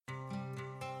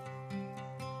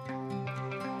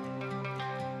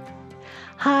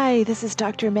Hi, this is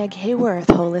Dr. Meg Hayworth,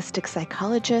 holistic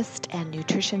psychologist and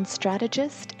nutrition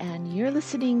strategist, and you're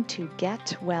listening to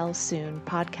Get Well Soon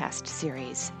podcast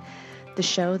series, the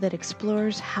show that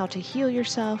explores how to heal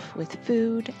yourself with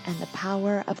food and the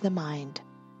power of the mind.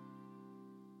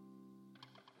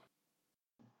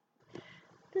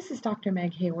 This is Dr.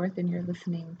 Meg Hayworth, and you're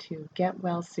listening to Get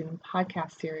Well Soon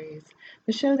podcast series,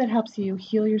 the show that helps you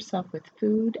heal yourself with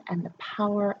food and the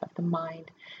power of the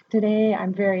mind. Today,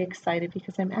 I'm very excited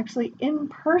because I'm actually in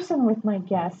person with my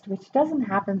guest, which doesn't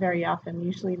happen very often.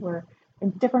 Usually we're in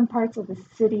different parts of the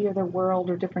city or the world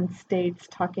or different states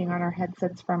talking on our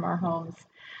headsets from our homes.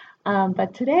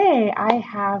 But today, I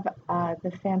have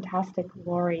the fantastic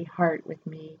Lori Hart with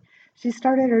me. She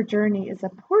started her journey as a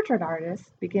portrait artist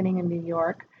beginning in New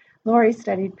York. Lori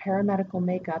studied paramedical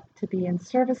makeup to be in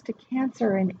service to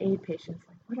cancer and AIDS patients.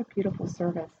 Like, what a beautiful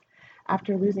service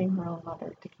after losing her own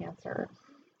mother to cancer.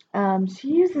 She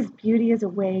uses beauty as a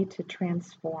way to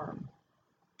transform.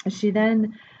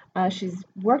 She's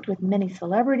worked with many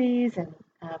celebrities and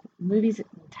movies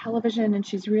and television, and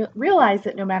she's realized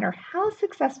that no matter how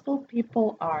successful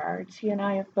people are, she and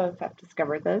I both have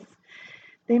discovered this,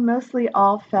 they mostly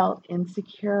all felt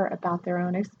insecure about their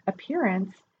own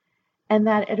appearance and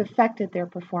that it affected their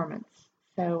performance.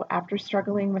 So after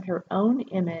struggling with her own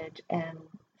image and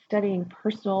studying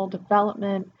personal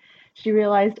development, she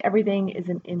realized everything is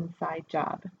an inside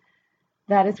job.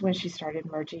 That is when she started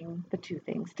merging the two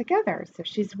things together. So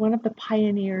she's one of the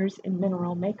pioneers in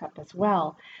mineral makeup as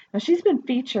well. Now she's been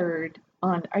featured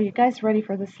on, are you guys ready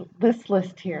for this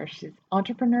list here? She's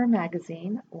Entrepreneur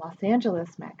Magazine, Los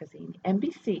Angeles Magazine,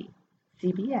 NBC,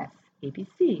 CBS,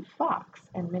 ABC, Fox,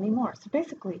 and many more. So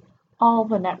basically all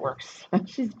the networks.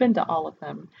 She's been to all of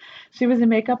them. She was a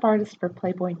makeup artist for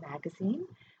Playboy Magazine.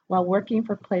 While working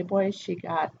for Playboy, she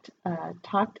got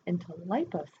talked into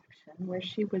liposuction, where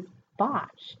she was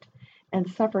botched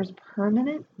and suffers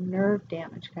permanent nerve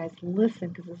damage. Guys, listen,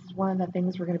 because this is one of the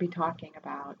things we're going to be talking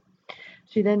about.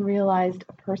 She then realized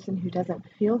a person who doesn't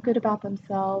feel good about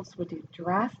themselves would do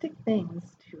drastic things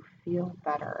to feel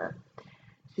better.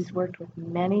 She's worked with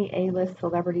many A-list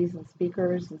celebrities and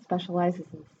speakers and specializes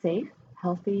in safe,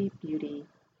 healthy beauty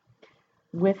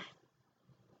without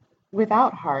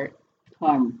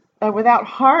harm. Without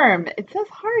harm. It says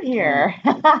heart here.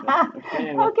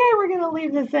 Okay, we're going to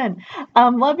leave this in.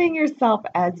 Loving yourself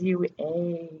as you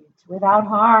age without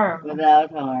harm.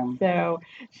 Without harm. So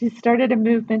she started a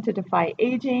movement to defy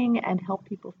aging and help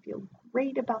people feel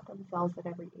great about themselves at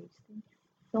every age. Thank you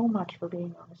so much for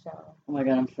being on the show. Oh my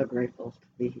God, I'm so grateful to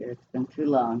be here. It's been too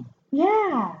long.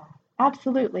 Yeah,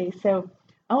 absolutely. So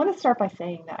I want to start by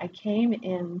saying that I came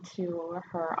into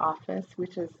her office,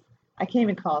 which is, I can't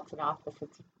even call it an office.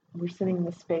 We're sitting in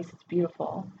this space. It's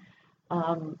beautiful.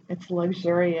 It's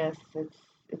luxurious. It's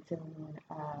in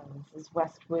this is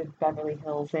Westwood, Beverly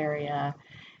Hills area,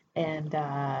 and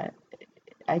I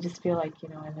just feel like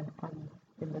I'm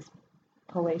in this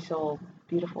palatial,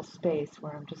 beautiful space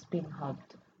where I'm just being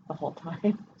hugged the whole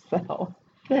time. So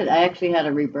good. I actually had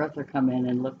a rebirther come in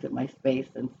and looked at my space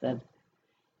and said,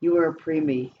 "You were a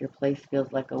preemie. Your place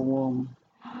feels like a womb."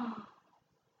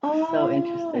 So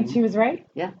interesting. And she was right.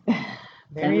 Yeah.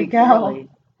 There you go.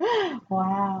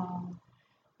 Wow.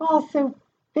 Well, so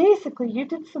basically, you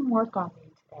did some work on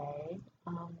me today,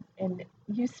 and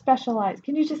you specialize.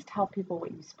 Can you just tell people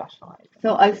what you specialize in?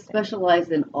 So I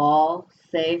specialize in all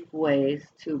safe ways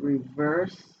to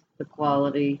reverse the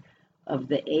quality of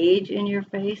the age in your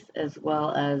face, as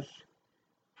well as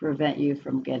prevent you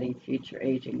from getting future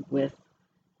aging with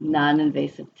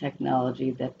non-invasive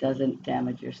technology that doesn't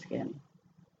damage your skin.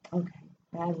 Okay,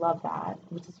 I love that,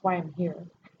 which is why I'm here.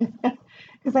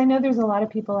 Because I know there's a lot of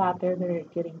people out there that are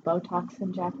getting Botox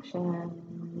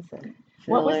injections. And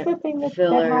what was the thing that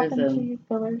happened to you?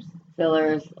 Fillers?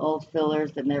 Fillers, old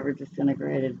fillers that never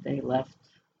disintegrated. They left.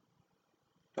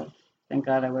 Thank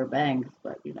God I wear bangs,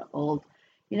 but old.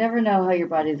 You never know how your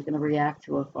body is going to react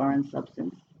to a foreign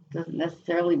substance. Doesn't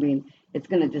necessarily mean it's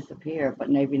going to disappear, but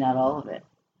maybe not all of it.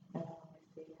 Oh,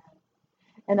 I see.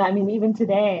 And I mean, even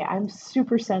today, I'm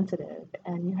super sensitive,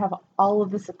 and you have all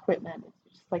of this equipment.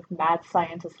 It's just like mad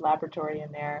scientist laboratory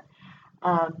in there.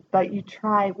 But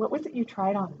what was it you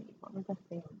tried on me? What was the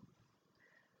thing?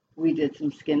 We did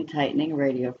some skin tightening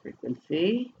radio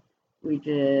frequency. We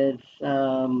did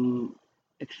some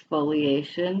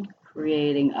exfoliation,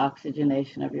 creating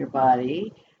oxygenation of your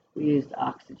body. We used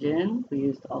oxygen. We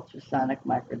used ultrasonic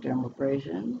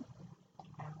microdermabrasion.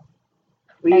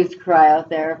 We used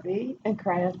cryotherapy. And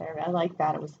cryotherapy. I like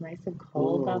that. It was nice and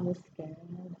cold on the skin.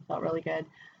 It felt really good.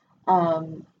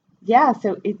 Yeah,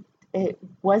 so it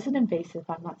wasn't invasive.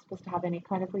 I'm not supposed to have any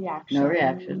kind of reaction. No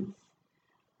reaction.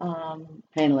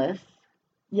 Painless.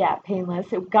 Yeah,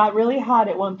 painless. It got really hot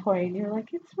at one point, and you're like,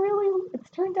 it's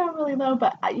turned down really low.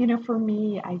 But for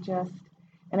me,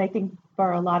 and I think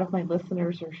for a lot of my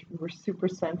listeners were super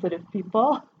sensitive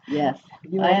people. Yes,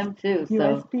 I US, am too.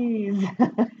 So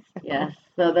USBs. yes,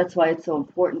 so that's why it's so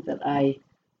important that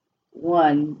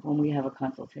when we have a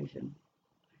consultation,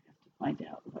 I have to find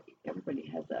out what everybody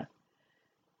has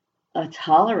a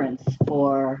tolerance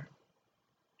for,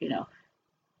 you know,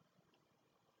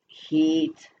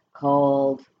 heat,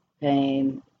 cold,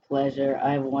 pain, pleasure.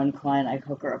 I have one client, I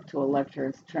hook her up to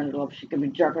electrodes, turn it off. She can be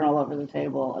jerking all over the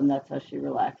table, and that's how she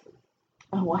relaxes.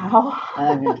 Oh, wow.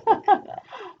 I'm just like,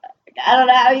 I don't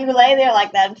know how you lay there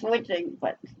like that twitching,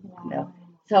 but Wow.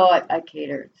 So I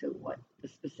cater to what the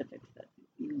specifics that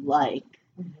you like,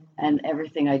 Mhm. and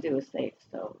everything I do is safe,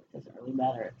 so it doesn't really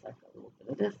matter. It's like a little bit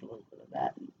of this, a little bit of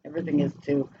that, and everything is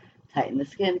to tighten the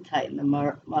skin, tighten the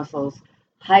muscles,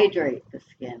 hydrate the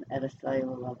skin at a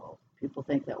cellular level. People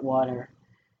think that water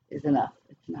is enough.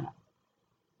 It's not.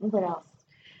 What else?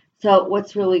 So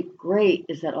what's really great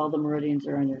is that all the meridians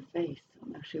are on your face.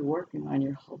 I'm actually working on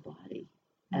your whole body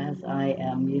as I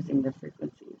am using the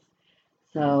frequencies.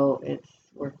 So it's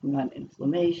working on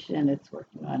inflammation, it's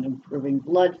working on improving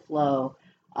blood flow,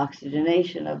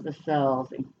 oxygenation of the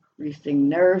cells, increasing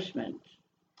nourishment,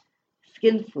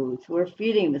 skin foods. We're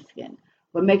feeding the skin.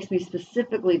 What makes me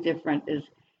specifically different is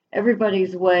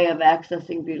everybody's way of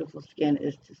accessing beautiful skin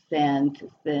is to sand, to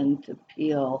thin, to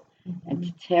peel, and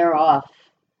to tear off,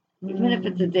 even if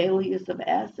it's a daily use of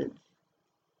acids.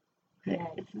 Okay,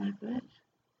 Right. it's not good.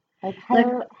 Like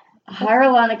Like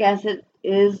hyaluronic acid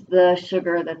is the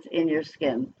sugar that's in your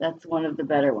skin. That's one of the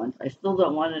better ones. I still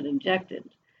don't want it injected.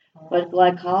 But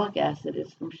glycolic acid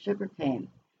is from sugarcane.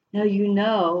 Now,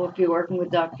 if you're working with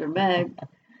Dr. Meg,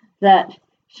 that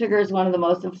sugar is one of the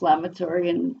most inflammatory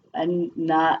and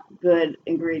not good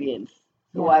ingredients.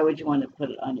 So why would you want to put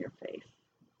it on your face?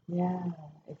 Yeah,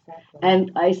 exactly.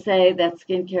 And I say that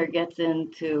skincare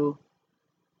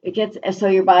so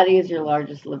your body is your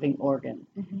largest living organ,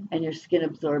 and your skin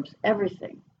absorbs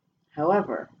everything.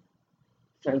 However,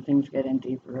 certain things get in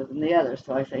deeper than the others.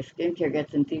 So I say skincare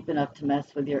gets in deep enough to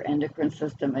mess with your endocrine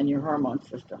system and your hormone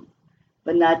system,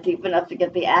 but not deep enough to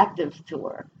get the actives to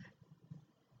work.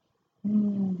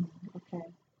 Okay.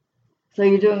 So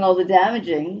you're doing all the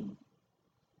damaging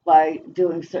by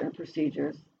doing certain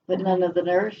procedures, but none of the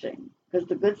nourishing, because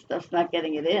the good stuff's not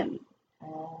getting it in.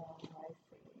 Oh, I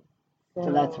see.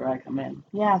 So that's where I come in.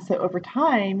 Yeah, so over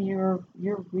time you're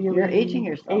really aging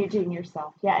yourself. Aging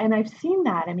yourself. Yeah, and I've seen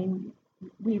that. I mean,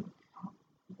 we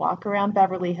walk around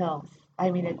Beverly Hills.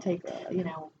 I mean, it takes,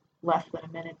 less than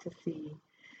a minute to see.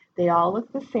 They all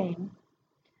look the same.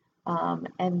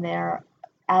 And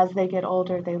as they get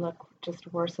older, they look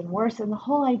just worse and worse. And the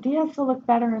whole idea is to look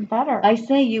better and better. I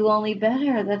say you only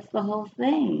better. That's the whole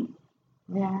thing.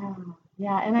 Yeah.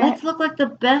 Yeah. And let's look like the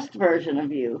best version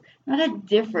of you, not a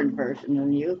different version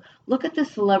of you. Look at the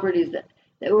celebrities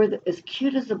that were as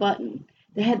cute as a button.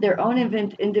 They had their own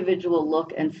individual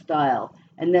look and style,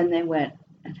 and then they went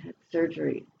and had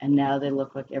surgery, and now they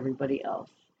look like everybody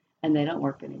else, and they don't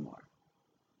work anymore.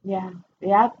 Yeah.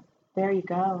 Yeah. There you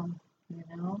go.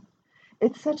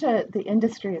 It's the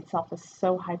industry itself is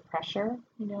so high pressure,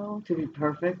 To be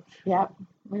perfect. Yep.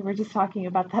 We were just talking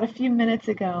about that a few minutes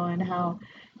ago, and how,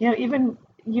 even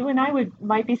you and I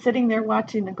might be sitting there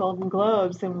watching the Golden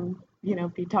Globes and,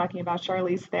 be talking about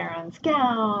Charlize Theron's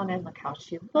gown and look how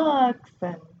she looks,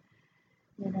 and,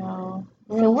 so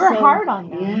we're hard on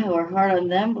them. Yeah, we're hard on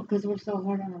them because we're so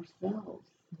hard on ourselves.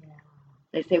 Yeah.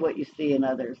 They say what you see in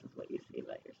others is what you see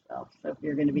about yourself. So if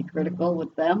you're going to be critical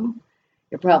with them,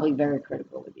 you're probably very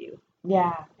critical with you.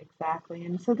 Yeah, exactly.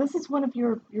 And so this is one of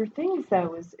your things,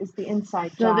 though, is the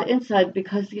inside job. So the inside,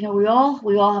 because we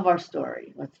all have our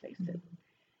story. Let's face it.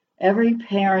 Every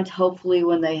parent, hopefully,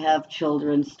 when they have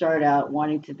children, start out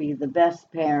wanting to be the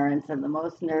best parents and the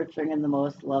most nurturing and the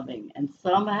most loving. And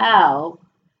somehow,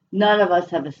 none of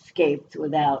us have escaped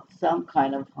without some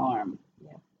kind of harm.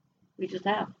 Yeah. We just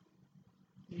have.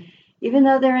 Even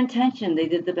though their intention, they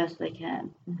did the best they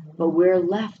can. But we're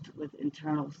left with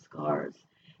internal scars.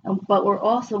 But we're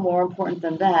also, more important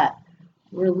than that,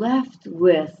 we're left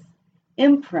with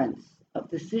imprints of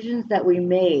decisions that we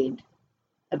made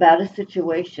about a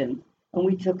situation, and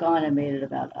we took on and made it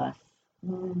about us.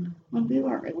 When we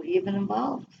weren't really even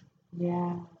involved.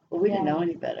 Yeah. But we didn't know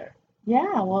any better.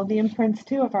 Yeah, well, the imprints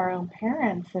too of our own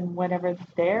parents and whatever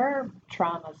their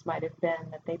traumas might have been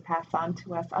that they pass on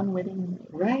to us unwittingly.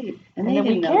 Right. And then they we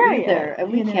didn't know carry either. it,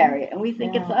 And we carry it. And we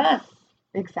think it's us.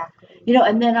 Exactly.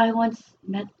 And then I once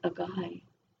met a guy,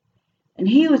 and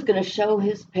he was going to show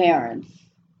his parents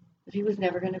that he was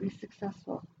never going to be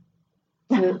successful.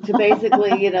 To basically,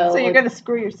 So you're like, going to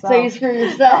screw so yourself. you screw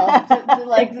yourself to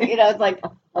like, it's like,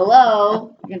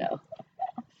 hello,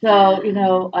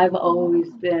 So, I've always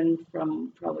been,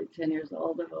 from probably 10 years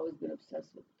old, I've always been obsessed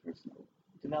with personal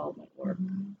development work.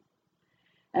 Mhm.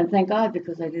 And thank God,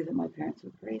 because I knew that my parents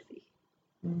were crazy.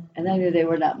 Mhm. And I knew they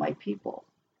were not my people.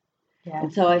 Yeah.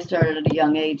 And so I started at a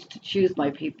young age to choose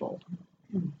my people.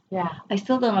 Yeah. I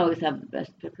still don't always have the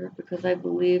best picker, because I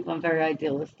believe I'm very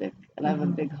idealistic and I have a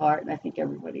Mhm. big heart, and I think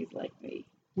everybody's like me.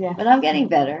 Yeah. But I'm getting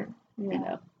better,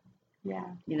 Yeah.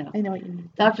 Yeah. you know. I know what you mean.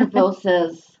 Dr. Phil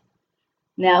says,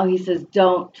 now he says,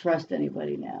 don't trust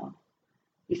anybody now.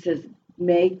 He says,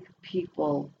 make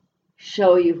people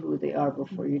show you who they are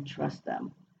before you trust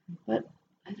them. But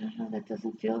I don't know, that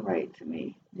doesn't feel right to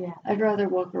me. Yeah. I'd rather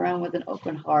walk around with an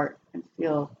open heart and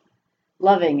feel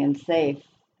loving and safe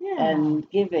Yeah. and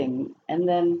giving. And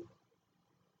then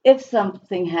if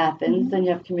something happens, then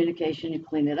you have communication, you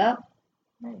clean it up.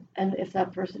 Right. And if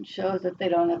that person shows that they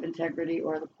don't have integrity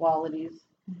or the qualities,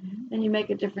 Mhm. then you make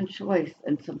a different choice.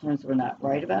 And sometimes we're not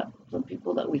right about some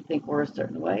people that we think we're a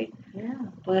certain way. Yeah.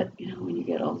 But, when you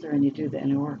get older and you do the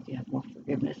inner work, you have more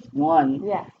forgiveness. One,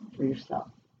 Yes. for yourself.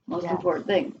 Most Yes. important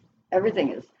thing. Everything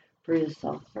is for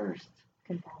yourself first.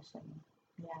 Compassion.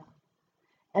 Yeah.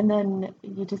 And then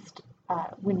you just,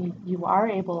 when you are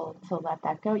able to let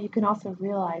that go, you can also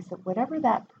realize that whatever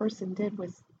that person did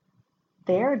was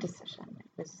their decision. It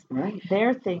was Right.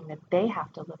 their thing that they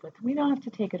have to live with. We don't have to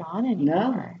take it on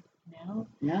anymore.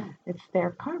 No. It's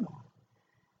their karma.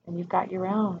 And you've got your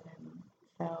own.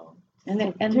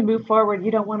 And so to move forward, you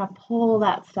don't want to pull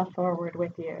that stuff forward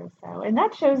with you. So, and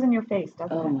that shows in your face,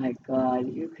 doesn't it? Oh my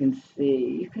God, you can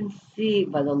see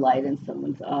by the light in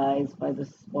someone's eyes, by the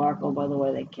sparkle, by the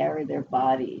way they carry their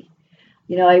body.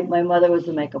 My mother was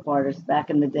a makeup artist back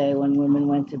in the day when women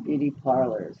went to beauty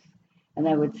parlors. And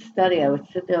I would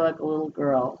sit there like a little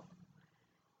girl.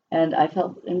 And I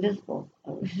felt invisible.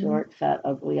 I was short, fat,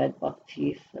 ugly, I had buck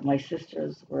teeth. And my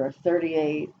sisters were a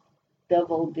 38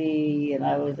 double D, and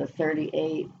I was a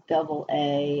 38 double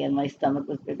A, and my stomach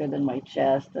was bigger than my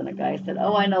chest. And a guy said,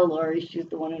 "Oh, I know Lori, she's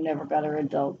the one who never got her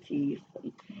adult teeth."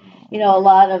 And, a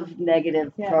lot of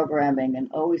negative programming, and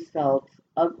always felt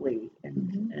ugly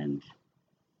and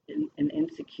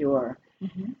insecure.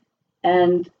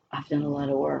 And I've done a lot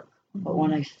of work. But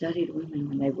when I studied women,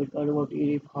 when they would go to a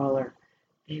beauty parlor,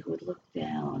 they would look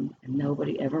down, and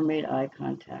nobody ever made eye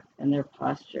contact, and their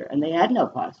posture, and they had no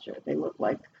posture. They looked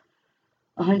like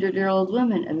 100-year-old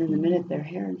women, and then the minute their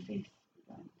hair and face,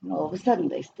 and all of a sudden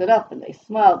they stood up and they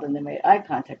smiled and they made eye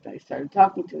contact and they started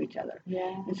talking to each other.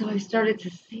 Yeah. And so I started to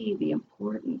see the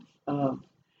importance of,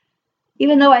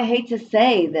 even though I hate to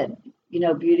say that,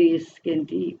 beauty is skin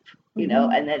deep,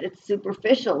 and that it's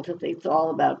superficial to think it's all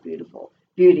about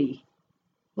beauty.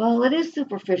 Well, it is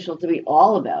superficial to be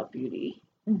all about beauty,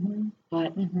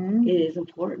 but it is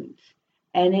important.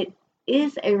 And it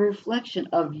is a reflection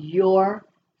of your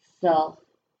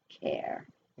self-care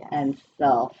and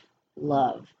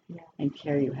self-love and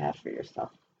care you have for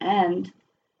yourself. And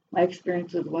my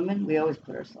experience with women, we always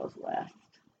put ourselves last.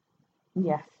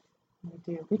 Yes, we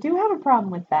do. We do have a problem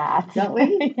with that. Don't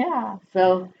we? Yeah.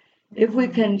 So if we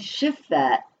can shift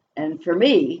that, and for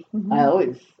me,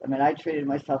 I treated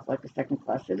myself like a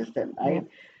second-class citizen. I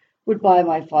would buy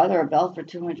my father a belt for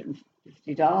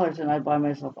 $250, and I'd buy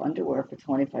myself underwear for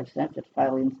 25 cents at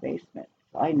Filene's Basement.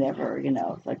 So I never,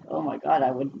 it's like, oh my God,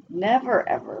 I would never,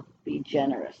 ever be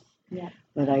generous. Yeah.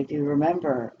 But I do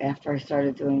remember after I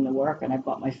started doing the work and I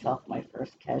bought myself my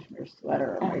first cashmere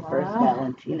sweater or my first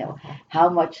Valentino, how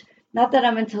much, not that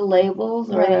I'm into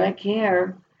labels or that I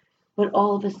care, but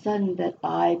all of a sudden that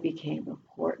I became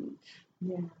important.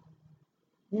 Yeah.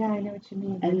 Yeah, I know what you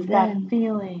mean. And it's then that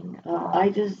feeling I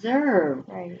deserve.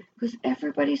 Right. Because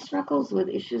everybody struggles with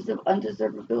issues of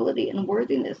undeservability and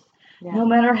worthiness, Yeah. no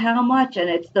matter how much. And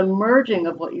it's the merging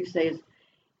of what you say is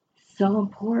so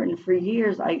important. For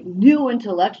years, I knew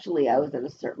intellectually I was at a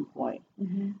certain point,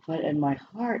 but in my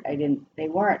heart, they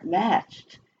weren't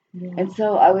matched. Yeah. And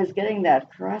so I was getting that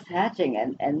cross-hatching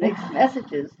and mixed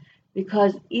messages,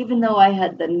 because even though I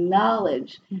had the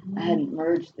knowledge, I hadn't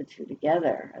merged the two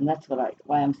together. And that's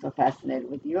why I'm so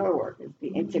fascinated with your work, is the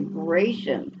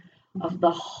integration of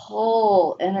the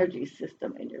whole energy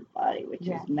system in your body, which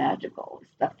is magical.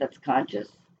 Stuff that's conscious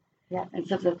and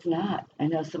stuff that's not. I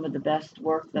know some of the best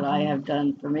work that I have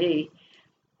done for me.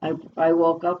 I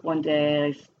woke up one day and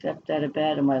I stepped out of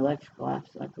bed and my legs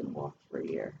collapsed and I couldn't walk for a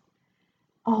year.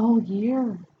 Oh,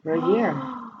 year. For a year.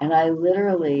 And I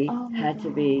literally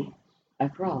I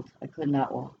crawled. I could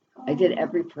not walk. I did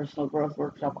every personal growth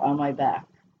workshop on my back.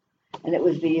 and it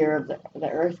was the year of the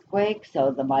earthquake.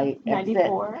 So my exit,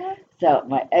 94?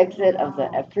 of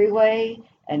the freeway,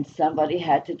 and somebody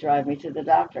had to drive me to the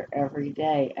doctor every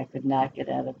day. I could not get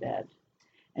out of bed,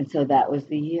 and so that was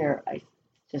the year I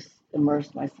just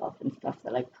immersed myself in stuff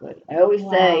that I could. I always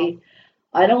say,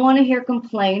 I don't want to hear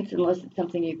complaints unless it's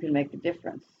something you can make a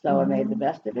difference. So I made the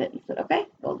best of it and said, okay,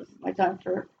 well, this is my time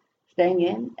for staying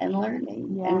in and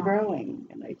learning and growing.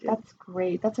 And I did. That's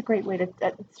great. That's a great way to,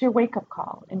 it's your wake up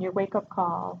call. And your wake up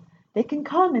call, they can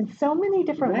come in so many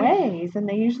different ways, and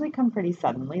they usually come pretty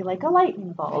suddenly, like a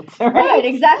lightning bolt. Right,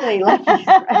 exactly. Like,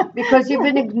 because you've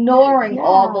been ignoring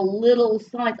all the little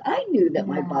signs. I knew that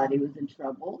my body was in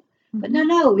trouble. But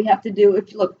no, we have to do,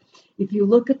 if you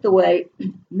look at the way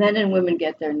men and women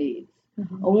get their needs,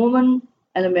 a woman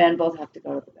and a man both have to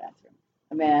go to the bathroom.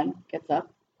 A man gets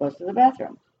up, goes to the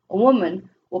bathroom. A woman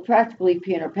will practically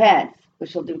pee in her pants, but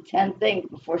she'll do 10 things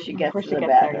before she gets to the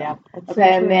bathroom.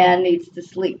 Okay, a man needs to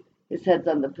sleep. His head's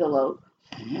on the pillow.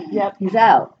 Yep. He's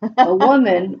out. A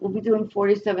woman will be doing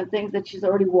 47 things that she's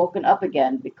already woken up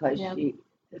again because she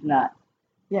is not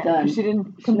done. She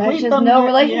didn't complete she has no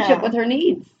relationship with her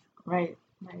needs. Right.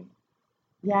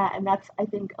 Yeah, and that's, I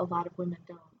think a lot of women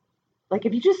don't. Like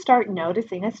if you just start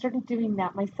noticing, I started doing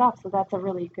that myself, so that's a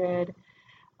really good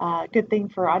thing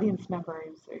for audience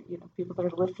members or people that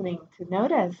are listening to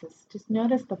notice is just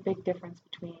notice the big difference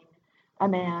between a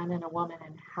man and a woman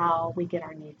and how we get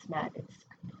our needs met. It's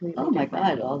completely different.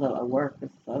 God, although our work is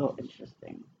so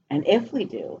interesting. And if we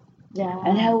do. Yeah.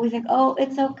 And how we think, oh,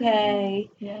 it's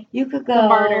okay. Yeah. You could go. The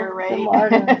martyr, right? The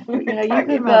martyr. You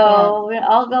could go.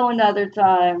 I'll go another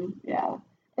time. Yeah.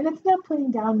 And it's not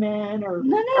putting down men or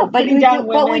but putting down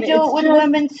women. But we do it with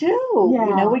women too.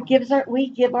 Yeah. We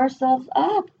give ourselves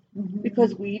up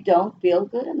because we don't feel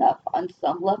good enough on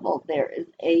some level. There is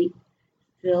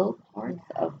still parts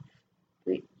of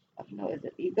the, I don't know, is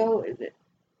it ego?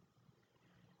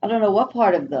 I don't know what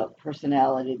part of the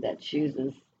personality that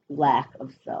chooses lack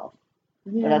of self.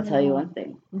 Yeah. But I'll tell you one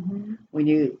thing. When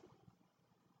you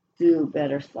do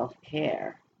better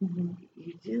self-care,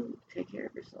 you do take care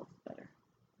of yourself better.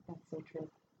 That's so true.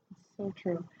 It's so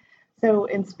true. So,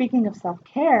 in speaking of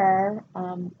self-care,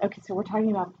 okay, so we're talking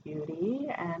about beauty,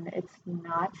 and it's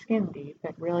not skin deep.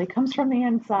 It really comes from the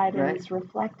inside and is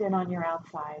reflected on your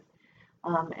outside.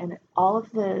 And all of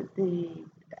the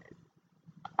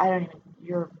I don't even,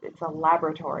 it's a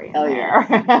laboratory in there.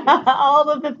 Yes. All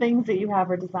of the things that you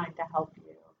have are designed to help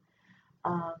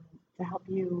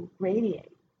you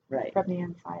radiate from the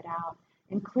inside out,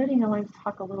 including I want to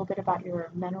talk a little bit about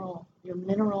your mineral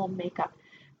makeup.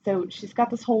 So she's got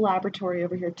this whole laboratory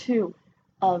over here too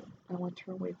of, I want to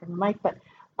turn away from the mic, but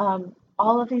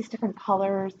all of these different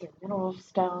colors, they're mineral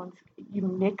stones. You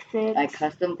mix it. I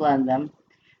custom blend them.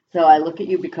 So I look at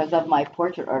you because of my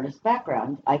portrait artist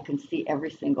background. I can see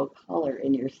every single color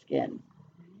in your skin,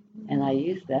 and I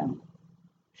use them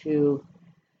to.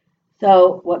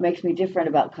 So what makes me different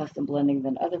about custom blending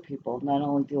than other people? Not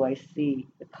only do I see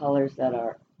the colors that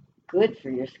are good for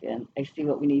your skin, I see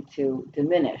what we need to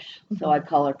diminish. So I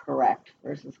color correct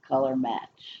versus color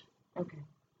match. Okay.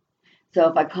 So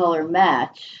if I color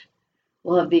match,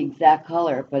 we'll have the exact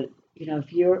color, but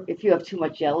if you have too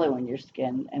much yellow in your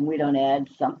skin and we don't add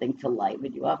something to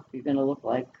liven you up, you're going to look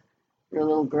like you're a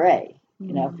little gray.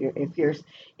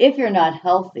 If you're not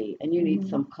healthy and you need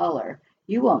some color,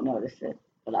 you won't notice it,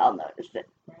 but I'll notice it.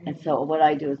 Right. And so what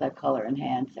I do is I color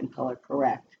enhance and color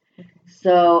correct. Okay.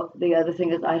 So the other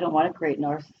thing is I don't want to create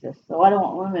narcissists. So I don't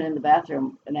want women in the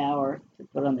bathroom an hour to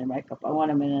put on their makeup. I want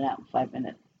them in and out in 5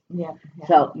 minutes. Yeah.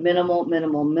 So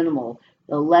minimal.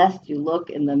 The less you look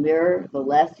in the mirror, the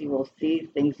less you will see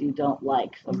things you don't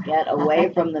like. So get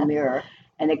away from the mirror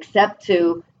and except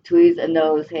to tweeze a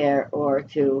nose hair or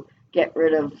to get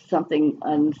rid of something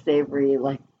unsavory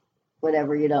like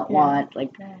whatever you don't want,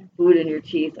 like food in your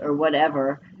teeth or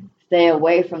whatever. Stay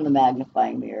away from the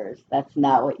magnifying mirrors. That's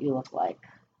not what you look like.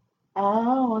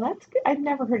 Oh, well, that's good. I've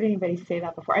never heard anybody say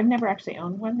that before. I've never actually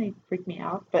owned one. They freak me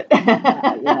out, but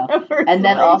And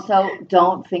then also,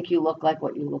 don't think you look like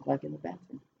what you look like in the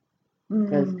bathroom,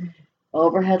 because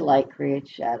overhead light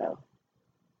creates shadow,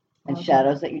 and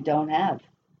shadows that you don't have.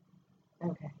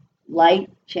 Okay. Light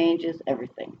changes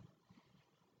everything.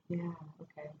 Yeah.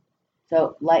 Okay.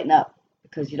 So lighten up,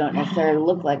 because you don't necessarily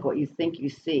look like what you think you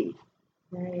see.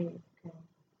 Right. Okay.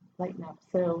 Lighten up.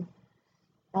 So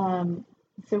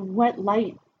what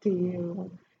light do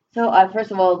you? So first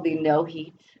of all, the no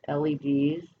heat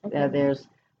LEDs. There's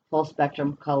full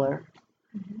spectrum color.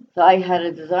 So I had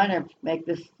a designer make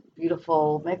this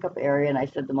beautiful makeup area, and I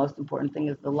said the most important thing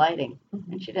is the lighting.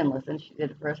 And she didn't listen. She did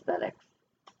it for aesthetics.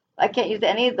 I can't use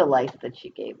any of the lights that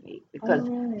she gave me because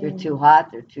they're really? too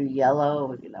hot, they're too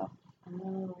yellow,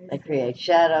 Oh, I they see. create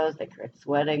shadows, they create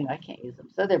sweating. I can't use them.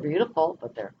 So they're beautiful,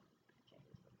 but they're,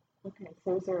 Okay,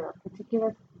 so is there a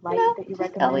particular light that you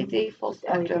just recommend? LED, full Just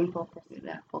LED spectrum.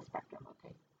 full spectrum.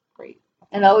 Okay, great.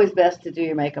 And always best to do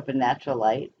your makeup in natural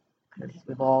light because Okay.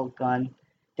 we've all gone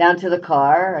down to the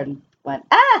car and went,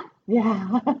 ah!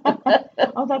 Yeah.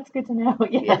 Oh, that's good to know.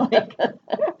 Yeah, Yeah.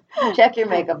 like Check your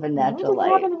makeup in that natural just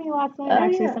light. happened to me last night. Oh,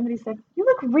 Actually, yeah. somebody said you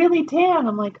look really tan.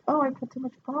 I'm like, oh, I put too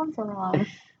much bronzer on.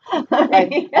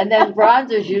 Right. And then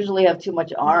bronzers usually have too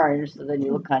much orange, so then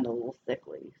you look kind of a little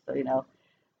sickly. So,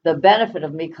 the benefit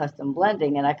of me custom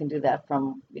blending, and I can do that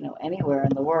from, anywhere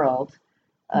in the world.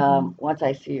 Mhm. Once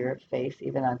I see your face,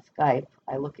 even on Skype,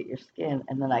 I look at your skin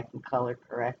and then I can color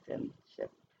correct and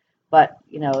ship. But,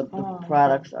 the Oh, okay.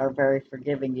 products are very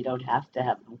forgiving. You don't have to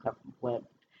have them custom blend.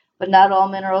 But not all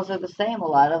minerals are the same. A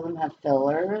lot of them have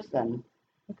fillers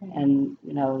Okay. and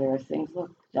there are things.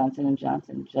 Look, Johnson and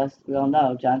Johnson we all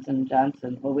know Johnson and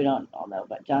Johnson. Well, we don't all know,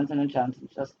 but Johnson and Johnson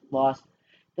just lost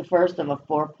the first of a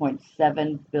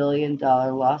 $4.7 billion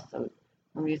lawsuit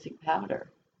from using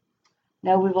powder.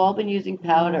 Now we've all been using Oh,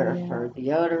 powder yeah. for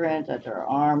deodorant under our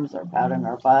arms or powdering Mhm.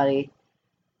 our body,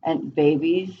 and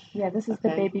babies. Yeah, this is the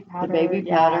Okay, baby the powder, baby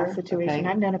yeah, powder. situation. Okay,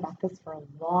 I've known about this for a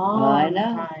I long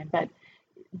know. time,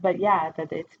 but yeah,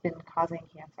 that it's been causing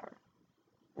cancer.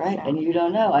 Right, and So, you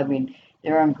don't know. I mean,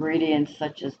 there are ingredients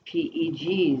such as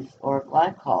PEGs or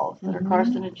glycols that are hmm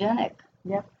carcinogenic.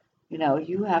 yep,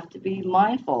 You have to be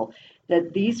mindful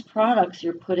that these products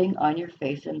you're putting on your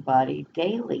face and body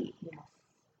daily. yes,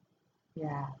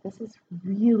 yeah, this is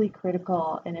really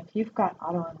critical. And if you've got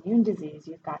autoimmune disease,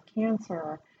 you've got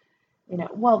cancer,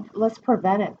 well, let's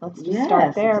prevent it. Let's just start Yes,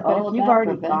 it's there. But all if you've about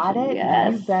already got prevention. it, you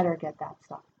Yes, better get that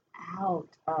stuff out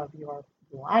of your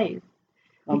life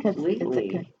because it's a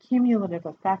completely. cumulative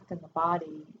effect in the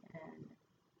body. And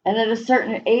And at a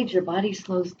certain age, your body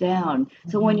slows down.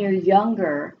 So when hmm you're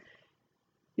younger,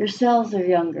 your cells are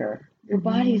younger, your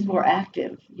body's hmm more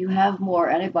active, you have more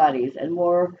antibodies and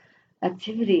more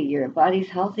activity, your body's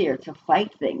healthier to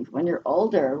fight things. When you're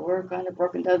older, we're kind of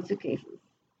broken down suitcases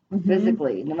hmm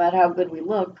physically. No matter how good we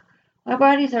look, our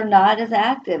bodies are not as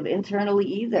active internally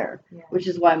either, yeah. which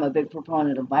is why I'm a big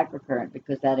proponent of microcurrent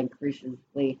because that increases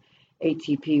the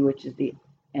ATP, which is the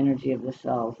energy of the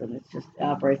cells, and it just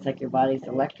operates like your body's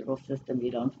Okay. electrical system.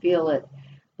 You don't feel it,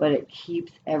 but it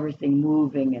keeps everything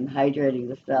moving and hydrating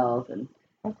the cells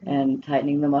Okay. and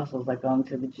tightening the muscles like going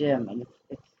to the gym, and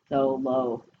it's so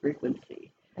low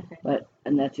frequency. Okay.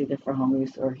 And that's either for home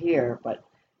use or here, but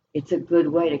it's a good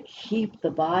way to keep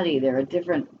the body.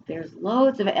 There's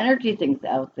loads of energy things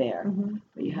out there, hmm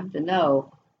but you hmm have to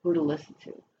know who to listen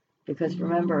to. Because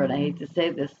remember, and I hate mm to say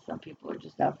this, some people are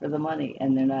just out for the money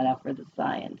and they're not out for the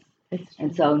science. It's And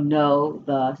true. so know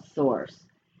the source.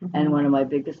 And one hmm of my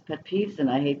biggest pet peeves, and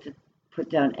I hate to put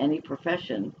down any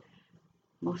profession,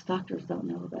 most doctors don't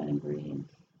know about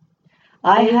ingredients.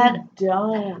 I They had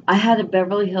don't. I had a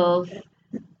Beverly Hills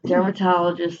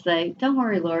dermatologist say, "Don't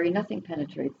worry, Lori, nothing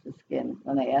penetrates the skin."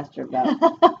 When I asked her about,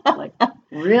 like,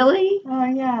 really? Oh,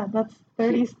 yeah, that's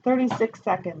She, 36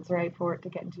 seconds, right, for it to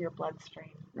get into your bloodstream.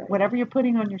 right, Whatever you're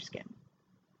putting on your skin.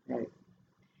 right.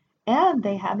 And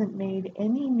they haven't made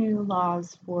any new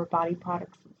laws for body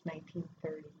products since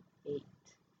 1938.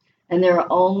 And there are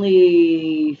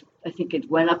only, I think it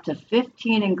went up to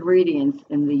 15 ingredients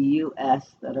in the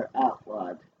U.S. that are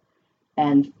outlawed,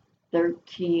 and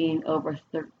over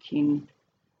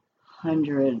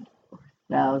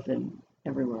 1,300,000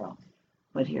 everywhere else,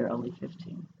 but here only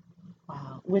 15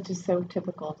 Wow, which is so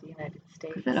typical of the United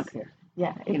because they don't States. care,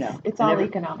 Yeah, it's and all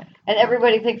economic.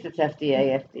 everybody thinks it's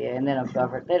FDA, and they don't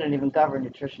govern. They don't even govern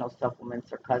nutritional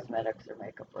supplements or cosmetics or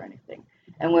makeup or anything.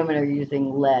 And women are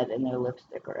using lead in their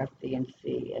lipstick or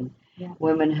FD&C, and Yeah.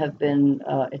 women have been.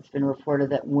 It's been reported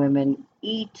that women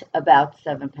eat about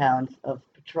 7 pounds of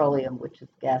petroleum, which is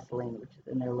gasoline, which is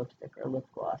in their lipstick or lip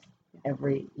gloss,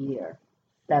 every year.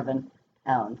 7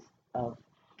 pounds of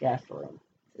gasoline.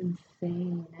 It's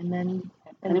insane. And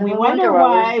And then then we we wonder wonder why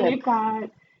we're why sick. we've got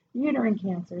uterine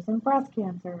cancers and breast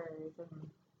cancers and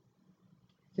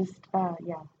just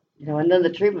yeah, And then the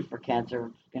treatment for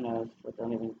cancer,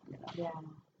 don't even, yeah,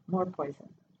 more poison.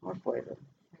 more poison.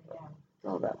 So Yeah, it's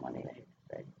all about money, I hate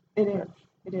to say. it is.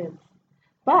 But It is.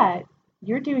 But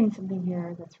you're doing something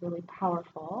here that's really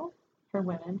powerful for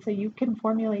women. So you can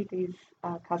formulate these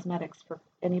cosmetics for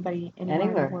anybody anywhere in the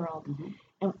anywhere. world. Hmm.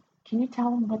 And can you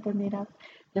tell them what they're made of?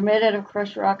 They're made out of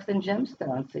crushed rocks and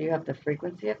gemstones. So you have the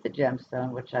frequency of the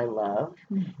gemstone, which I love,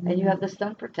 and you hmm have the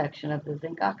sun protection of the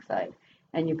zinc oxide.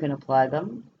 and you can apply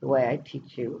them the way I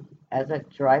teach you as a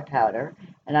dry powder.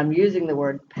 And I'm using the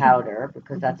word powder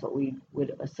because that's what we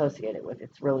would associate it with.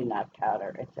 It's really not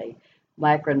powder. It's a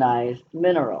micronized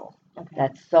mineral Okay.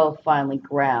 that's so finely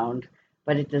ground,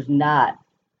 but it does not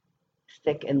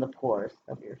stick in the pores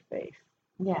of your face.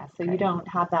 Yeah, so Okay. you don't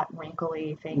have that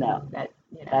wrinkly thing No. that,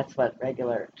 That's what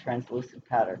regular translucent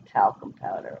powder, talcum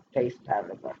powder, face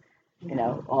powder, but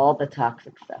yeah. all the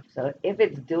toxic stuff. So if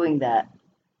it's doing that,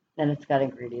 then it's got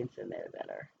ingredients in there that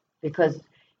are, because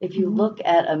if you Mhm. look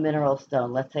at a mineral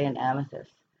stone, let's say an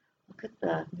amethyst, look at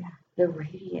Yeah. the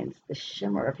radiance, the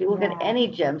shimmer. If you look Yeah. at any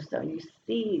gemstone, you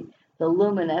see the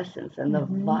luminescence and the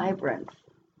Mhm. vibrance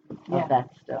Yeah. of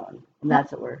that stone. And Not-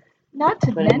 that's what we're Not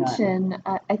to putting on. mention,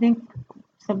 I think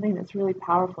something that's really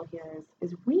powerful here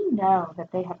is we know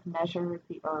that they have measured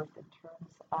the earth in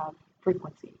terms of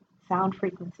frequency, sound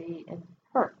frequency in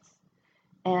hertz.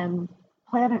 And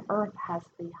planet Earth has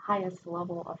the highest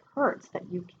level of hertz that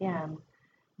you can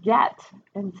get.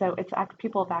 And so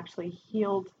people have actually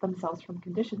healed themselves from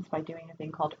conditions by doing a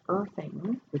thing called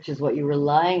earthing. Which is what you were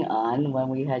relying on when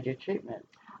we had your treatment.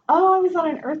 Oh, I was on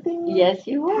an earthing Yes,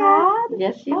 you were. pad?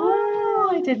 Yes, you Oh,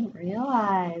 were. I didn't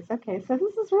realize. Okay, so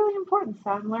this is really important.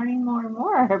 So I'm learning more and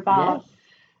more about. Yes.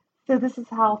 So this is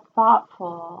how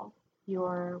thoughtful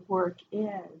your work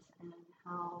is, and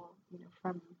how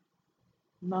from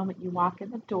the moment you walk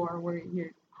in the door where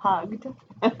you're hugged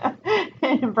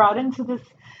and brought into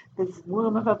this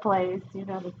womb of a place,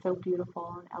 that's so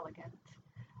beautiful and elegant.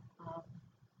 Um,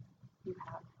 you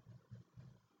have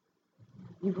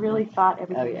you've really thought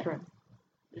everything Oh, yeah. through.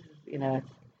 This is,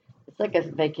 it's like a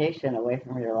vacation away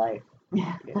from your life.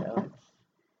 Yeah.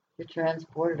 You're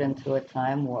transported into a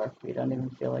time warp. You don't even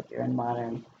feel like you're in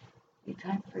modern. You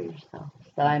time for yourself.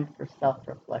 Time for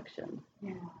self-reflection.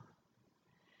 Yeah.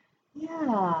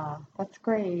 Yeah, that's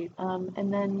great.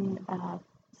 And then,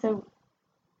 so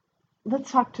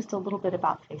let's talk just a little bit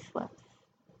about facelifts,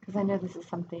 because I know this is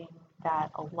something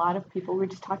that a lot of people, we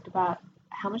just talked about,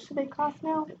 how much do they cost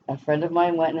now? A friend of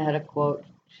mine went and had a quote.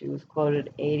 She was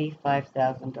quoted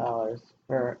 $85,000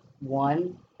 for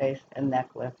one face and neck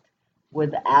lift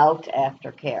without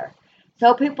aftercare.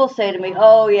 So people say to me,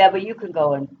 "Oh yeah, but you can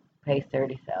go and pay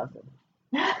 $30,000."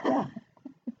 Yeah.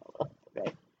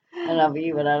 Okay. I don't know about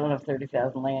you, but I don't have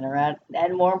 $30,000 laying around.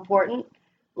 And more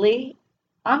importantly,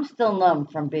 I'm still numb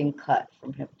from being cut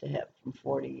from hip to hip from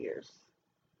 40 years.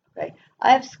 Okay.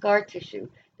 I have scar tissue.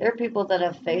 There are people that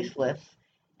have facelifts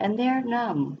and they're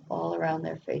numb all around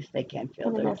their face. They can't feel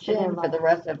For the their rest of their chin for the life.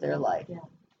 rest of their life. Yeah.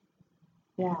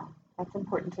 Yeah, that's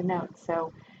important to note.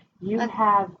 So you That's-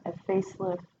 have a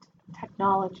facelift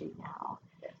technology now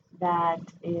Yes. that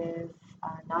is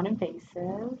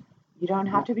non-invasive. You don't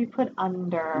have to be put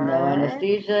under. No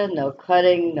anesthesia, no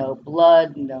cutting, no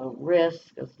blood, no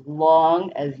risk, as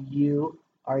long as you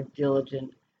are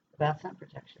diligent about sun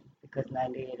protection, because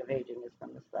 98 of aging is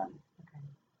from the sun. Okay.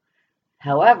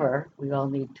 However, we all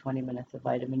need 20 minutes of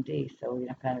vitamin D, so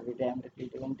kind of be damned if you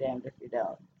do and damned if you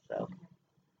don't. So,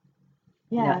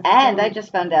 Yeah. and so, I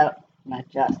just found out, not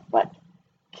just, but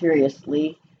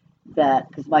curiously, that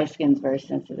because my skin's very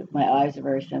sensitive, my eyes are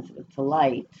very sensitive to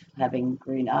light, having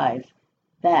green eyes,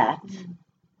 that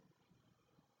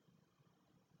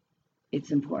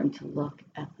it's important to look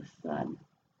at the sun,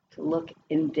 to look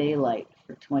in daylight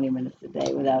for 20 minutes a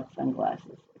day without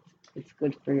sunglasses. It's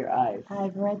good for your eyes.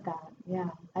 I've read that. Yeah.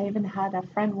 I even had a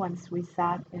friend once. We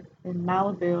sat in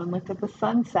Malibu and looked at the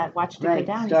sunset, watched it go Right,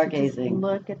 down. He said, just stargazing.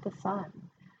 look at the sun.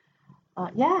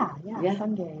 Yeah, Yeah.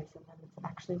 sun gaze, and then it's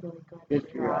actually really good, Good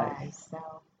for your eyes. So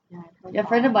yeah, I've heard Yeah, a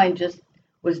friend of that. mine just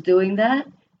was doing that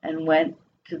and went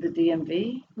to the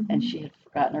DMV, and Mhm. she had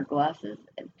forgotten her glasses,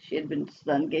 and she had been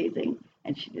sun gazing,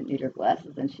 and she didn't need her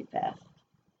glasses, and she passed.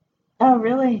 Oh,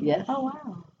 really? Yes. Oh,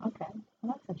 wow. Okay.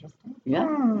 Well, that's interesting.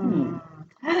 Yeah.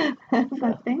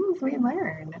 The things we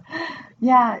learn.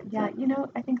 Yeah, yeah.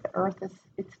 I think the earth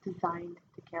it's designed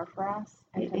to care for us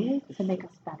and It to is. make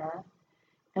us better.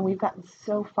 And we've gotten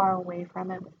so far away from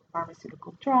it with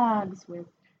pharmaceutical drugs, with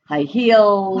High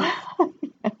heels.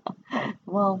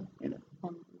 well, You know.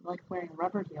 I'm like wearing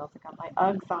rubber heels. I got my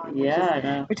Uggs on, Yeah, I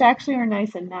know. which actually are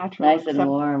nice and natural, Nice and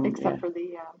warm. except Yeah. for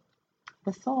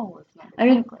the sole is not I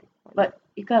mean, exactly. But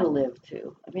you got to live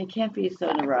too. I mean, you can't be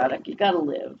so neurotic. You got to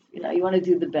live. You want to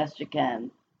do the best you can.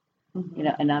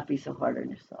 Mhm. And not be so hard on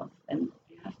yourself. And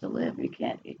you have to live. You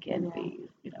can't Yeah. be.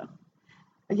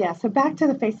 Yeah. So back to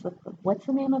the facelift. What's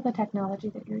the name of the technology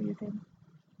that you're using?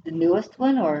 The newest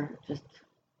one, or just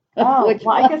Oh, which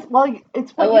well, one? I guess. Well,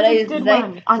 it's what What I you used just to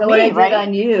did say. on So me, what I did right?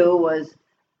 on you was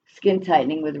skin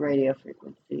tightening with radio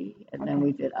frequency, and then Okay.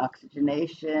 we did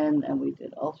oxygenation, and we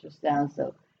did ultrasound.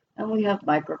 So And we have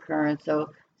microcurrents,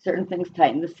 so certain things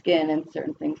tighten the skin and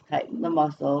certain things tighten the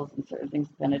muscles and certain things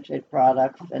penetrate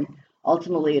products. And Okay.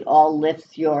 ultimately, it all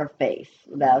lifts your face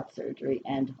without surgery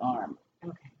and harm.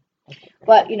 Okay. Okay.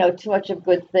 Great. But, too much of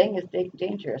good thing is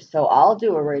dangerous. So I'll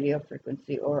do a radio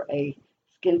frequency or a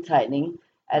skin tightening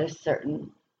at a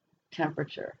certain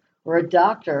temperature, where a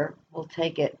doctor will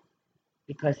take it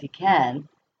because he can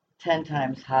 10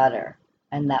 times hotter,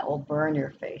 and that will burn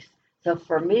your face. So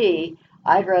for me,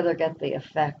 I'd rather get the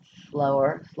effect slow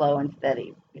and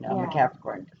steady. I'm a Yeah.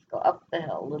 Capricorn, just go up the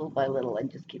hill little by little and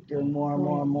just keep doing more and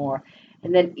more Right. and more.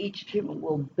 And then each treatment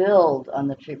will build on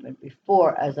the treatment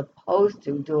before, as opposed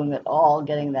to doing it all,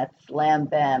 getting that slam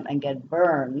bam and get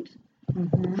burned.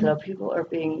 Mm-hmm. So people are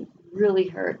being really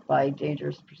hurt by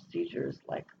dangerous procedures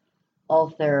like all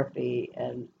therapy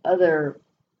and other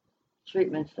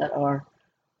treatments that are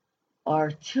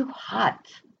too hot.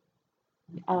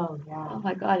 Oh yeah. Oh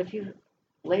my God, if you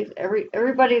laser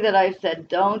everybody that I've said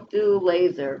don't do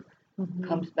laser Mm-hmm.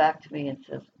 comes back to me and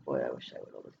says, "Boy, I wish I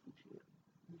would have listened to you."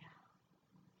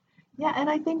 Yeah, and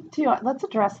I think too, let's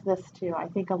address this too. I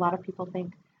think a lot of people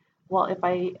think, well, if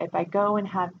I go and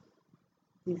have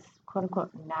these quote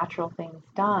unquote natural things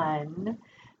done,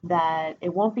 that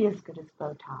it won't be as good as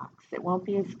Botox. It won't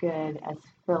be as good as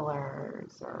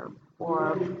fillers or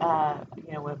a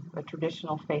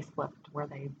traditional facelift where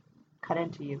they cut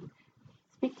into you.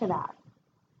 Speak to that.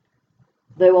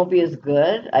 They won't be as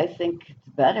good. I think it's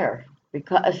better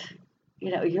because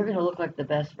you're going to look like the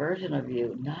best version of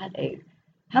you, not a.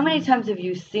 How many times have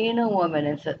you seen a woman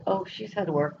and said, "Oh, she's had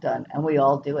work done," and we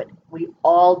all do it. We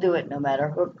all do it, no matter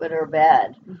who good or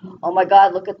bad. Mm-hmm. Oh my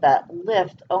God, look at that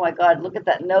lift. Oh my God, look at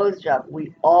that nose job.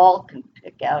 We all can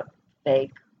pick out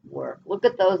fake work. Look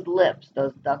at those lips,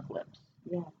 those duck lips.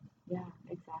 Yeah, yeah,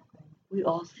 exactly. We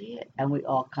all see it, and we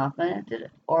all compliment it,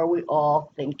 or we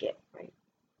all think it. Right.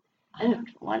 I And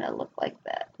don't want to look like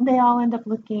that. they all end up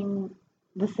looking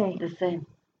the The same. same.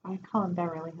 I call them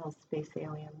Beverly Hills space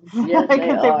aliens Yes, they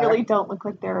because they are. really don't look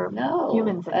like they're No.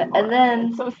 humans And anymore. It's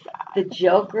then so the sad.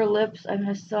 Joker lips. I mean,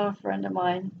 I saw a friend of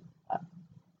mine. uh,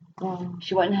 Um,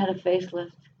 She went and had a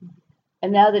facelift,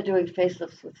 and now they're doing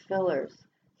facelifts with fillers.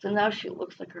 So now she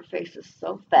looks like her face is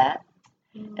so fat,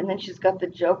 and then she's got the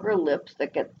Joker lips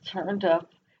that get turned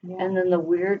up, yeah, and then the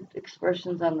weird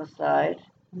expressions on the side.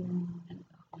 yeah, And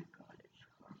oh my God, it's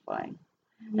horrifying.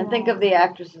 And think yeah, of the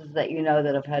actresses that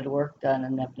that have had work done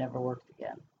and have never worked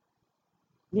again.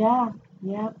 yeah,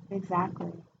 yeah,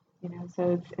 exactly.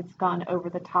 So it's gone over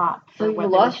the top So for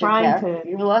what they were trying to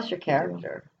You've lost your do.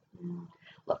 character. Yeah.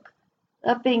 Look,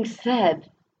 that being said,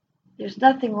 there's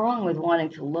nothing wrong with wanting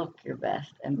to look your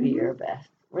best and be Hmm. your best.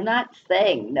 We're not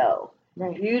saying no.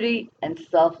 Right. Beauty and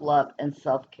self love and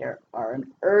self care are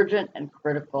an urgent and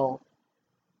critical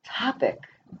topic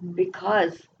Hmm.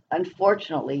 because,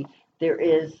 unfortunately, there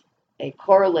is a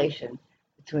correlation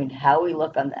between how we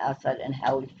look on the outside and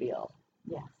how we feel.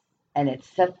 Yes. And it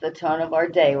sets the tone of our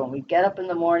day when we get up in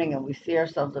the morning and we see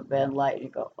ourselves in bad light and you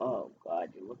go, "Oh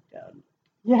God, you look down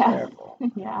Yes. terrible."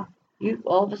 Yeah. You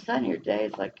all of a sudden your day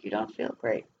is like you don't feel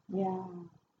great. Yeah.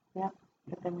 Yep.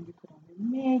 But then when you put on your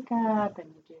makeup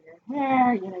and you do your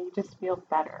hair, you just feel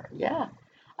better. Yeah.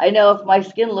 I know if my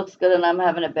skin looks good and I'm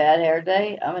having a bad hair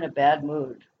day, I'm in a bad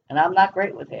mood. And I'm not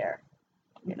great with hair,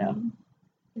 you know. Hmm.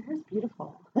 Your hair's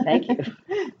beautiful. Thank you.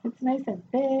 It's nice and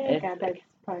big. It's I bet like, it's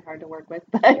probably hard to work with,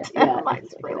 but yeah,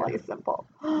 mine's really it's. simple.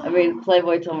 I mean,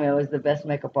 Playboy told me I was the best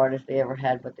makeup artist they ever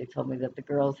had, but they told me that the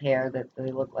girls' hair that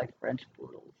they look like French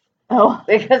poodles. Oh,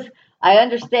 Because I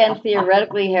understand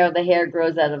theoretically how the hair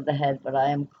grows out of the head, but I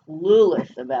am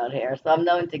clueless about hair. So I'm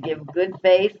known to give good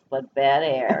face but bad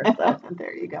hair. So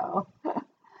there you go.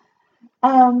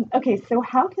 Okay, so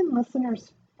how can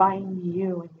listeners find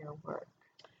you and your work?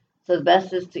 so the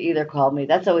best is to either call me.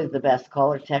 That's always the best.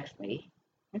 Call or text me.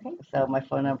 Okay. So my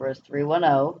phone number is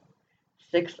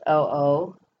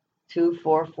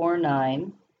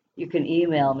 310-600-2449. You can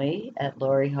email me at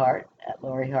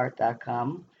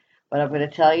lauriehart@lauriehart.com. But I'm going to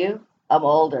tell you, I'm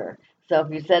older. So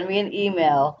if you send me an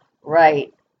email,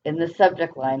 write in the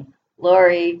subject line,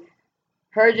 Lori,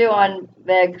 heard you on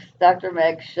Dr.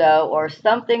 Meg's show, or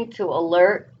something to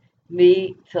alert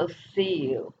me to see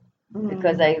you.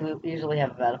 Because Mm, I usually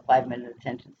have about a 5 minute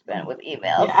attention span with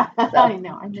emails. yeah, I So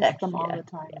know. I miss text, them all yeah. the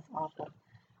time. Yeah. It's So awful.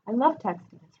 I love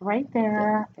texting. It's right that's it.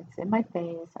 there. It's in my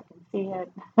face. I can see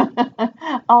it.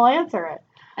 I'll answer it.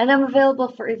 And I'm available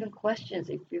for even questions.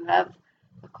 If you have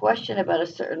a question about a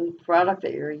certain product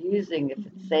that you're using, if it's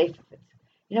Mhm, safe, if it's,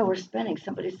 we're spending,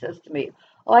 somebody says to me,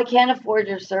 "Oh, I can't afford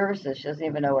your services." She doesn't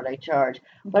even know what I charge,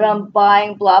 but mhm. I'm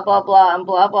buying blah, blah, blah, and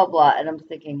blah, blah, blah. And I'm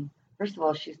thinking, First of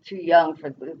all, she's too young for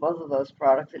both of those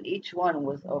products, and each one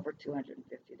was over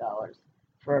 $250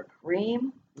 for a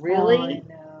cream. Really? Oh, I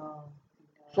know.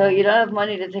 So you don't have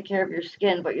money to take care of your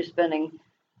skin, but you're spending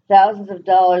thousands of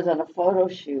dollars on a photo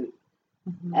shoot,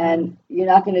 Mhm. and you're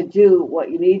not going to do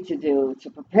what you need to do to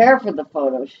prepare for the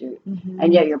photo shoot, Mhm.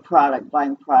 and yet you're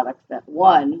buying products that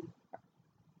one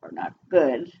are not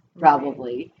good,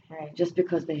 probably, Right. just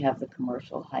because they have the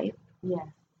commercial hype. Yes.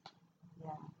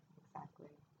 Yeah. Exactly.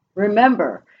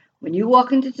 Remember, when you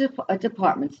walk into a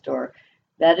department store,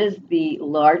 that is the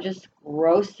largest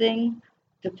grossing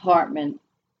department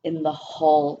in the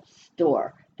whole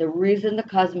store. The reason the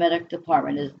cosmetic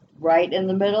department is right in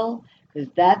the middle, because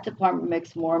that department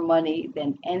makes more money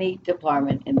than any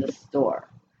department in the store.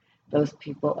 Those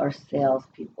people are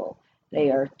salespeople.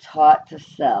 They are taught to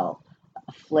sell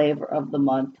a flavor of the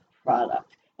month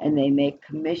product, and they make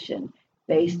commission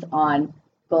based on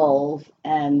goals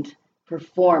and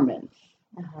performance.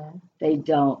 Uh-huh. They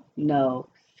don't know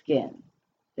skin.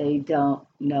 They don't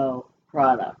know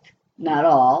product. Not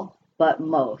all, but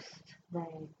most.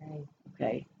 Right. Right.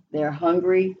 Okay. They're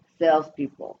hungry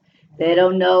salespeople. They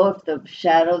don't know if the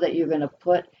shadow that you're going to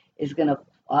put is going to.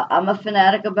 I'm a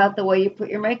fanatic about the way you put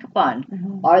your makeup on.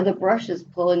 Mhm. Are the brushes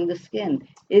pulling the skin?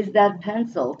 Is that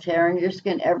pencil tearing your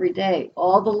skin every day?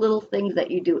 All the little things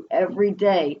that you do every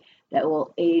day that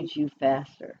will age you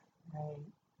faster. Right.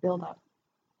 Build up.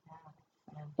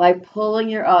 Yeah. By pulling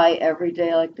your eye every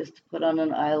day like this to put on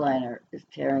an eyeliner is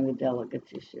tearing a delicate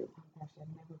tissue. Oh gosh, I've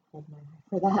never pulled my eye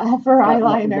for that for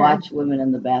eyeliner. Watch women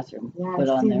in the bathroom Yeah, put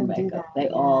I've on seen their them do makeup. that, They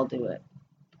yeah. all do it.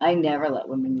 I never let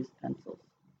women use pencils.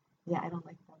 Yeah, I don't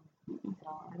like them at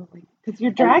all. I don't like because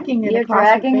you're dragging it You're across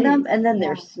dragging your face. them, and then Yeah.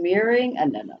 they're smearing,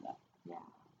 and no. Yeah.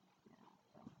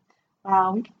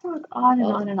 Wow, we can talk on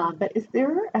and Oh. on and on, but is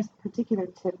there a particular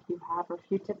tip you have, or a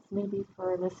few tips maybe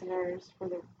for listeners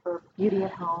for beauty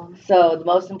at home? So the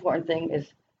most important thing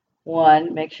is,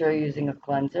 one, make sure you're using a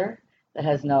cleanser that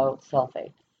has no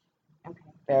sulfates.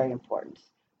 Okay. Very important.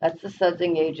 That's the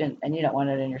sudsing agent, and you don't want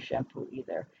it in your shampoo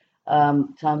either.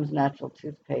 Tom's Natural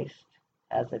Toothpaste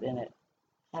has it in it.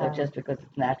 So just because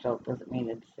it's natural doesn't mean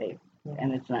it's safe,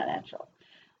 and it's not natural.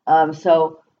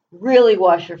 So really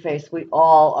wash your face. We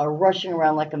all are rushing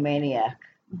around like a maniac,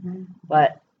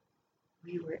 but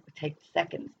we take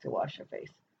seconds to wash our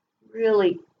face.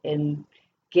 Really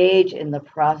engage in the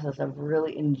process of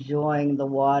really enjoying the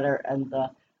water and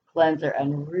the cleanser,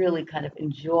 and really kind of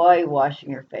enjoy washing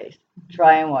your face.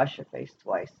 Try and wash your face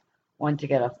twice. One, to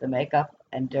get off the makeup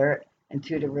and dirt, and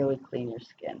two, to really clean your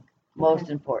skin. Most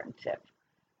important tip.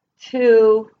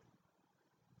 Two,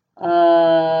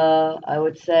 I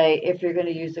would say if you're going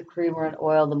to use a cream or an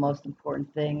oil, the most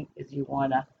important thing is you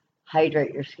want to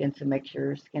hydrate your skin to make sure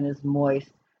your skin is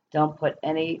moist. Don't put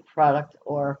any product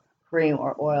or cream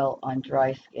or oil on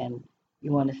dry skin.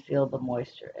 You want to seal the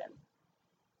moisture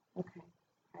in. Okay,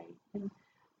 right.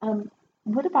 And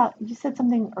what about, you said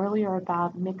something earlier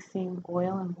about mixing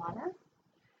oil and water?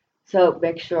 So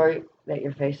make sure that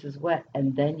your face is wet,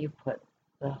 and then you put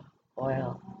the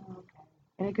oil. Oh, okay.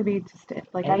 And it could be just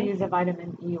like I use a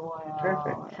vitamin E oil.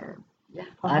 Perfect. Or Yeah.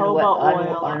 jojoba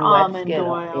oil, or almond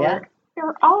oil, Yeah.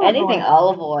 or olive Anything, oil.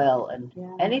 olive oil, and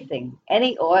Yeah. anything,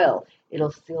 any oil,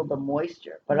 it'll seal the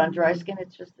moisture. But on dry skin,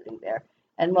 it's just sitting there,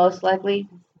 and most likely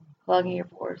clogging your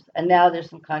pores. And now there's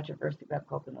some controversy about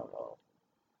coconut oil.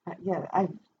 Yeah, I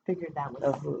figured that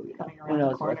was coming who around the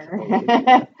knows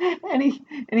corner.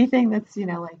 Anything that's,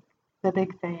 like the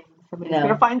big thing, somebody's going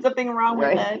to find something wrong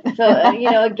with it.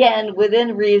 So, again,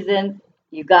 within reason,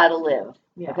 you got to live.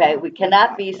 Yeah, Okay, we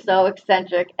cannot be so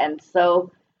eccentric and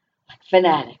so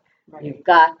fanatic. Right. You've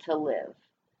got to live.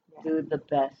 Yeah. Do the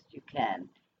best you can,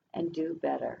 and do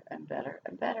better and better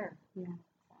and better. Yeah,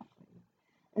 exactly.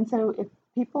 And so, if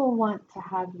people want to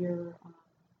have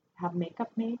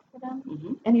makeup made for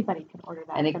them, anybody can order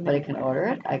that. Anybody can order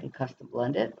it. I can custom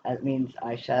blend it. That means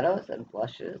eyeshadows and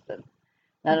blushes, and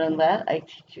not only that, I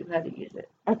teach you how to use it.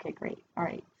 Okay, great. All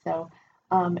right. So,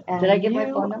 and did I give my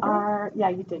phone number? Yeah,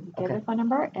 you did. You gave my phone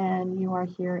number, and you are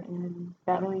here in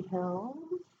Beverly Hills.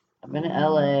 I'm in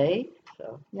LA,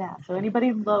 so yeah. So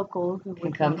anybody local who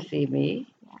can come see me.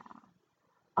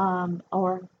 Yeah.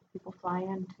 Or people fly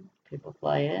in. People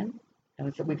fly in,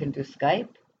 and so we can do Skype.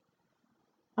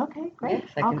 Okay, great.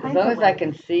 Yes, as long as I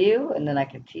can see you, and then I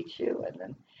can teach you,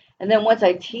 and then once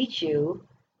I teach you,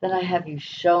 then I have you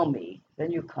show me.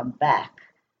 Then you come back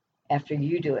after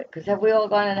you do it. Because have we all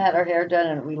gone and had our hair done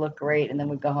and we look great, and then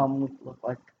we go home and we look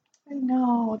like. I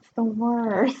know, it's the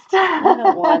worst. I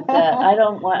don't want that.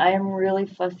 I am really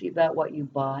fussy about what you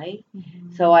buy.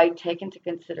 So I take into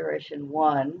consideration,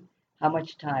 one, how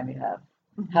much time you have,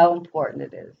 how important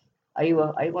it is.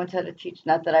 I once had to teach,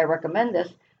 not that I recommend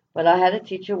this, but I had to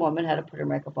teach a woman how to put her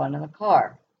makeup on in the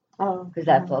car Oh, because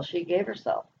that's all she gave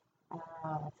herself.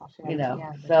 that's all she You had. know,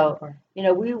 Yeah, the so for.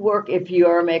 we work. If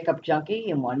you're a makeup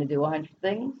junkie and want to do 100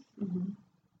 things, Mm-hmm.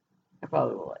 I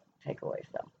probably will take away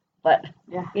some. But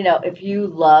Yeah. if you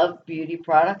love beauty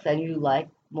products and you like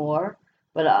more,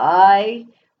 but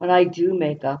when I do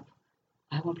makeup,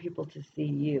 I want people to see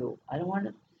you. I don't want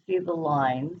them to see the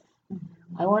lines.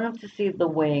 Mm-hmm. I want them to see the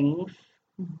wings.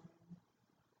 Mm-hmm.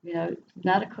 It's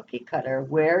not a cookie cutter.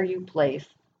 Where you place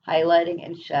highlighting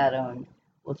and shadowing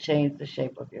will change the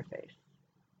shape of your face.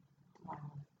 Wow.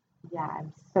 Yeah,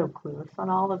 I'm so clueless on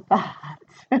all of that.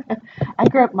 I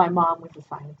grew up, my mom was a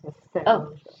scientist, so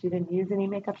Oh, she didn't use any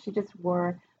makeup. She just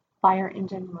wore fire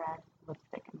engine red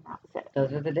lipstick, and that was it.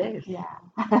 those are the days.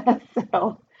 Yeah.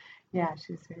 So, yeah,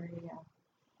 she was very,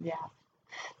 yeah.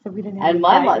 So we didn't have And any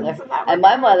my guidance mother, in that and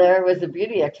my regard. mother was a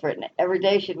beauty expert, and every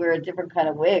day she'd wear a different kind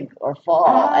of wig or fall,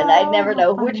 and I'd Oh, never how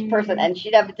know which person, funny. and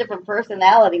she'd have a different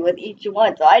personality with each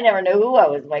one, so I never knew who I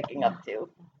was waking up to.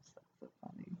 So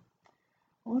funny.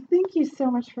 Well, thank you so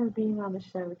much for being on the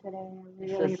show today. I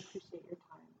This really was appreciate your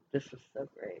time. this was so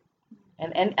great,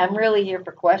 and I'm really here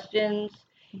for questions.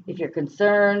 If you're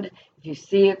concerned, if you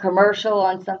see a commercial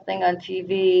on something on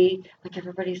TV, like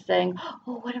everybody's saying,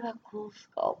 oh, what about Cool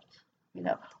Sculpt?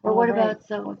 Or Oh, what right. about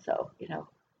so and so?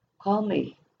 Call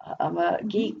me. I'm a Mm-hmm.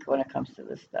 geek when it comes to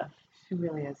this stuff. She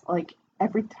really is. Like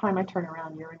every time I turn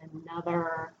around, you're in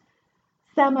another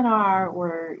seminar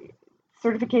or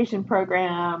certification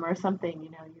program or something.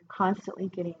 You're constantly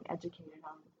getting educated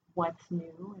on what's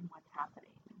new and what's happening.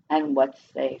 And what's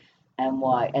safe and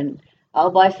why. And I'll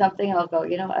buy something, I'll go,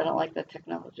 I don't like that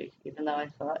technology, even though I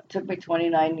thought it took me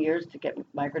 29 years to get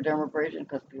microdermabrasion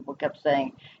because people kept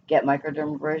saying, get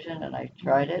microdermabrasion, and I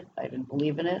tried it. I didn't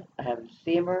believe in it. I have a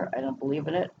steamer. I don't believe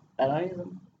in it. I don't use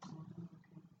them.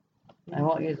 Yeah. I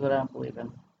won't use what I don't believe in.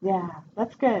 Yeah,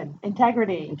 that's good.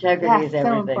 Integrity. Integrity is So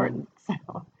everything. important.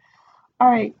 So, all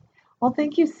right. Well,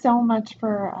 thank you so much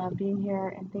for being here,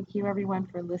 and thank you everyone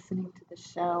for listening to the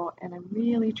show. And I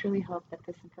really, truly hope that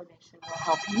this information will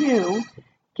help you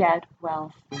get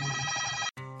well soon.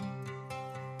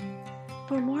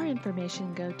 For more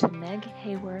information, go to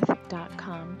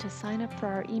meghayworth.com to sign up for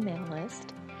our email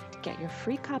list, get your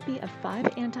free copy of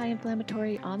 5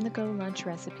 anti-inflammatory on-the-go lunch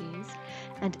recipes,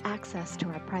 and access to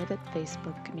our private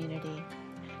Facebook community.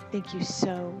 Thank you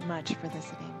so much for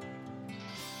listening.